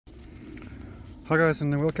Hi guys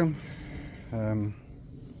and welcome.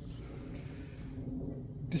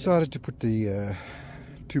 Decided to put the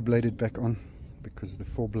two-bladed back on because the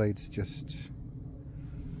four blades just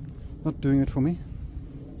not doing it for me.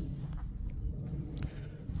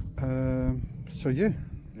 So yeah,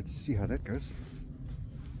 let's see how that goes.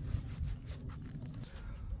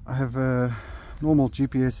 I have a normal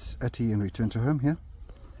GPS, ATI and return to home here,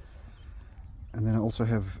 and then I also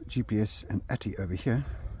have GPS and ATI over here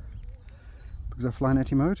because I fly in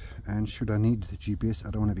ATI mode, and should I need the GPS, I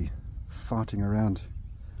don't want to be farting around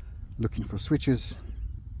looking for switches,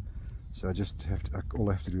 so I just have to, all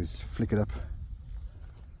I have to do is flick it up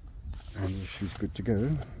and she's good to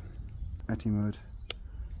go. ATI mode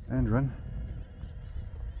and run.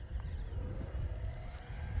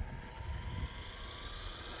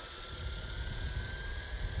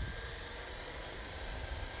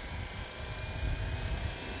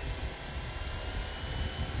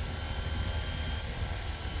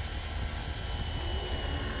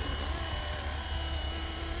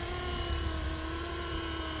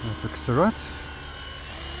 That looks alright.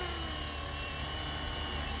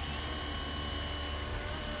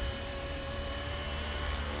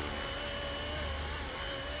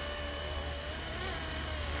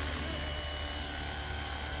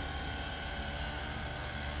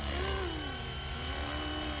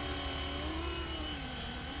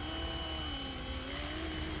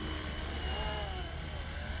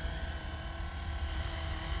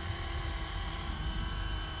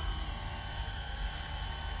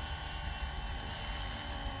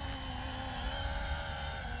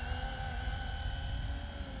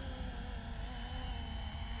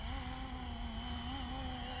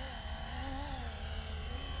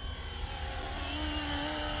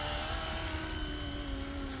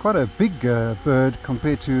 Quite a big bird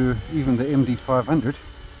compared to even the MD500.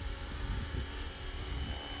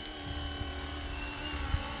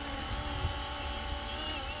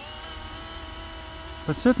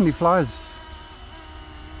 But certainly flies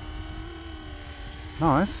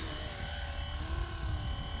nice.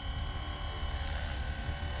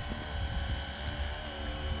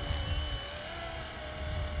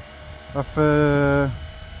 I've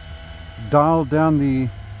dialed down the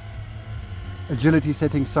agility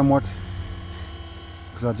setting somewhat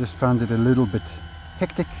because I just found it a little bit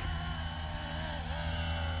hectic.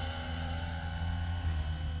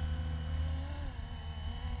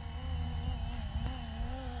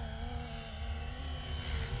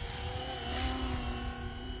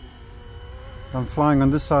 I'm flying on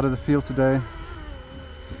this side of the field today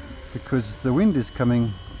because the wind is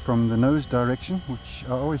coming from the nose direction, which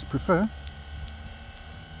I always prefer,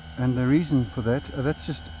 and the reason for that, that's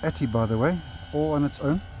just ATI by the way, all on its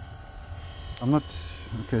own. I'm not,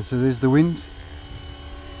 okay, so there's the wind.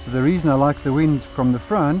 So the reason I like the wind from the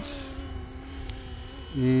front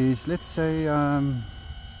is, let's say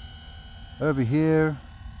over here,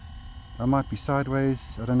 I might be sideways,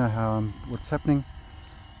 I don't know how what's happening.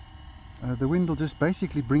 The wind will just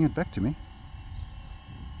basically bring it back to me.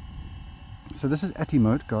 So this is ATI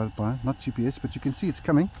mode, guided by, not GPS, but you can see it's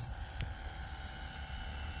coming.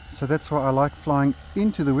 So that's why I like flying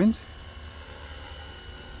into the wind.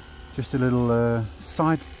 Just a little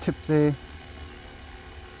side tip there.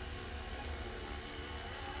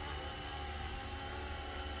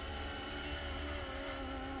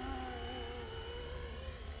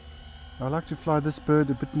 I like to fly this bird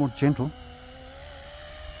a bit more gentle,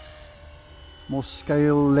 more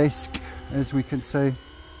scale-esque, as we can say.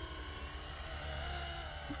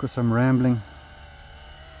 Of course I'm rambling.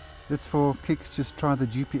 Let's for kicks just try the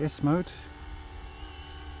GPS mode.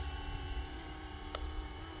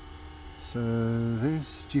 So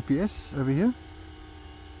there's GPS over here.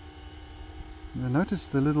 Now notice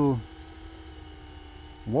the little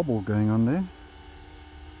wobble going on there,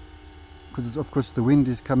 because of course the wind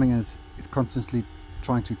is coming as it's constantly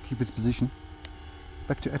trying to keep its position.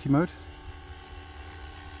 Back to ATI mode.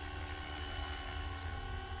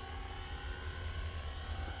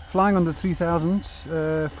 Flying on the 3000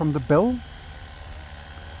 from the bell,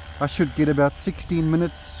 I should get about 16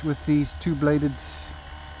 minutes with these two-bladed,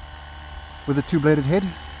 with a two-bladed head,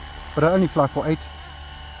 but I only fly for 8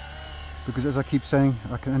 because, as I keep saying,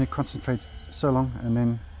 I can only concentrate so long and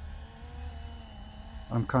then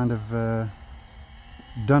I'm kind of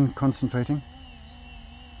done concentrating.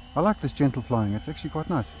 I like this gentle flying, it's actually quite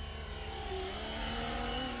nice.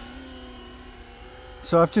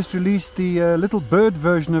 So I've just released the little bird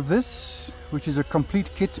version of this, which is a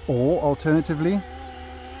complete kit, or alternatively,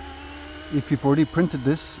 if you've already printed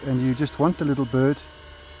this and you just want the little bird,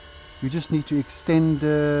 you just need to extend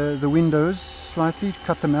the windows slightly,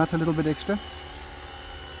 cut them out a little bit extra,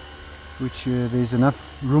 which there's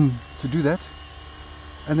enough room to do that,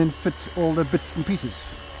 and then fit all the bits and pieces.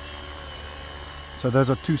 So those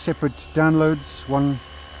are two separate downloads, one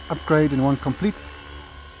upgrade and one complete.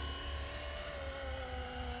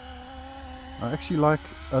 I actually like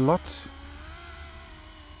a lot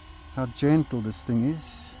how gentle this thing is.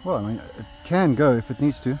 Well, I mean, it can go if it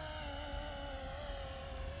needs to.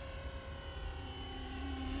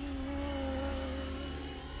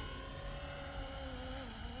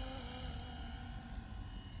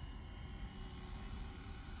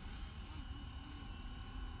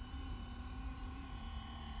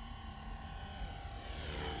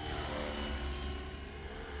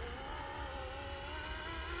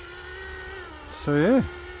 So yeah.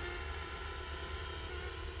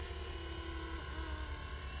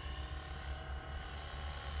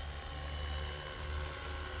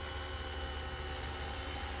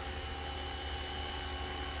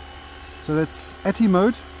 So that's ATI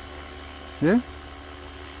mode, yeah.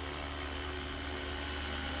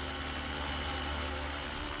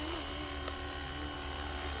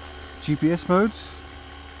 GPS mode.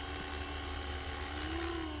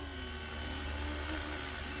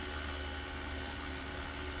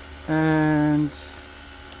 And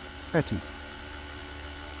ATI.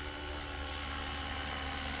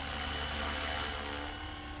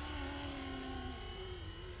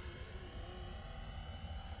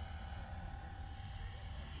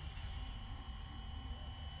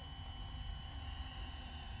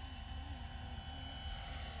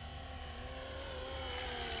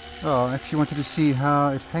 Oh, I actually wanted to see how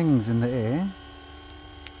it hangs in the air.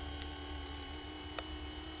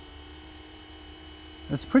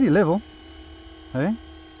 It's pretty level, hey?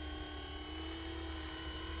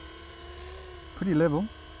 Pretty level.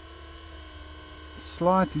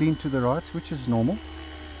 Slight lean to the right, which is normal,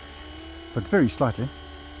 but very slightly.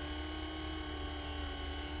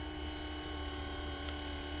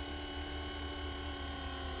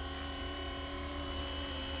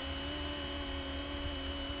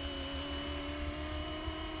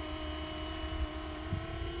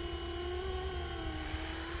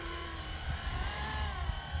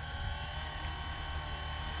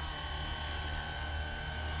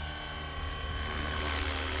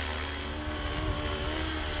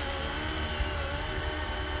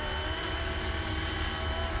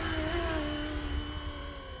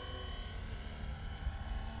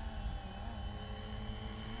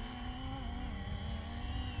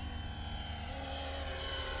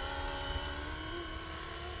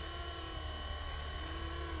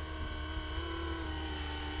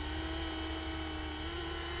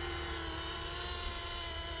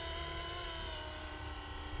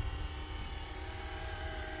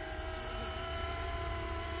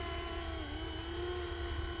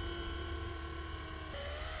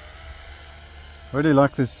 I really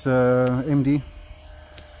like this MD.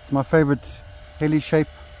 It's my favorite heli shape.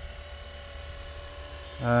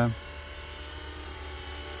 Well,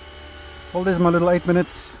 there's my little 8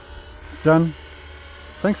 minutes done.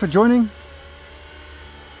 Thanks for joining.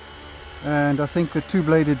 And I think the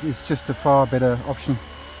two-bladed is just a far better option.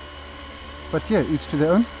 But yeah, each to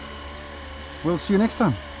their own. We'll see you next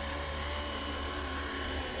time.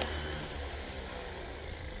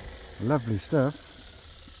 Lovely stuff.